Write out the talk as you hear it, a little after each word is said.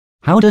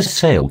How does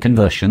sale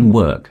conversion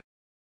work?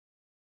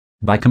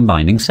 By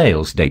combining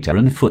sales data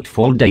and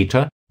footfall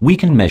data, we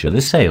can measure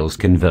the sales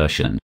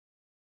conversion.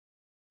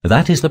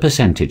 That is the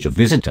percentage of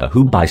visitor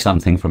who buy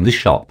something from the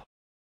shop.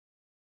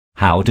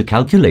 How to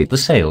calculate the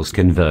sales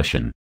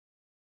conversion?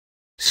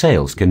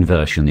 Sales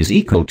conversion is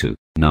equal to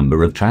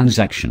number of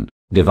transaction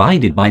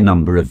divided by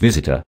number of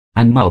visitor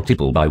and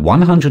multiple by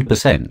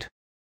 100%.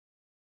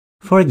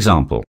 For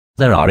example,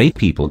 there are 8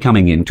 people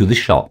coming into the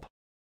shop.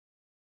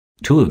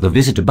 2 of the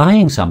visitor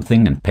buying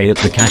something and pay at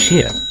the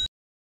cashier.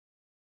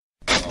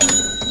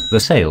 The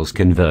sales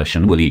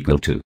conversion will equal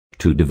to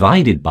 2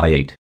 divided by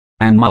 8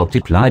 and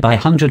multiply by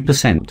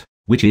 100%,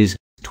 which is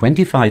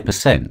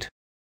 25%.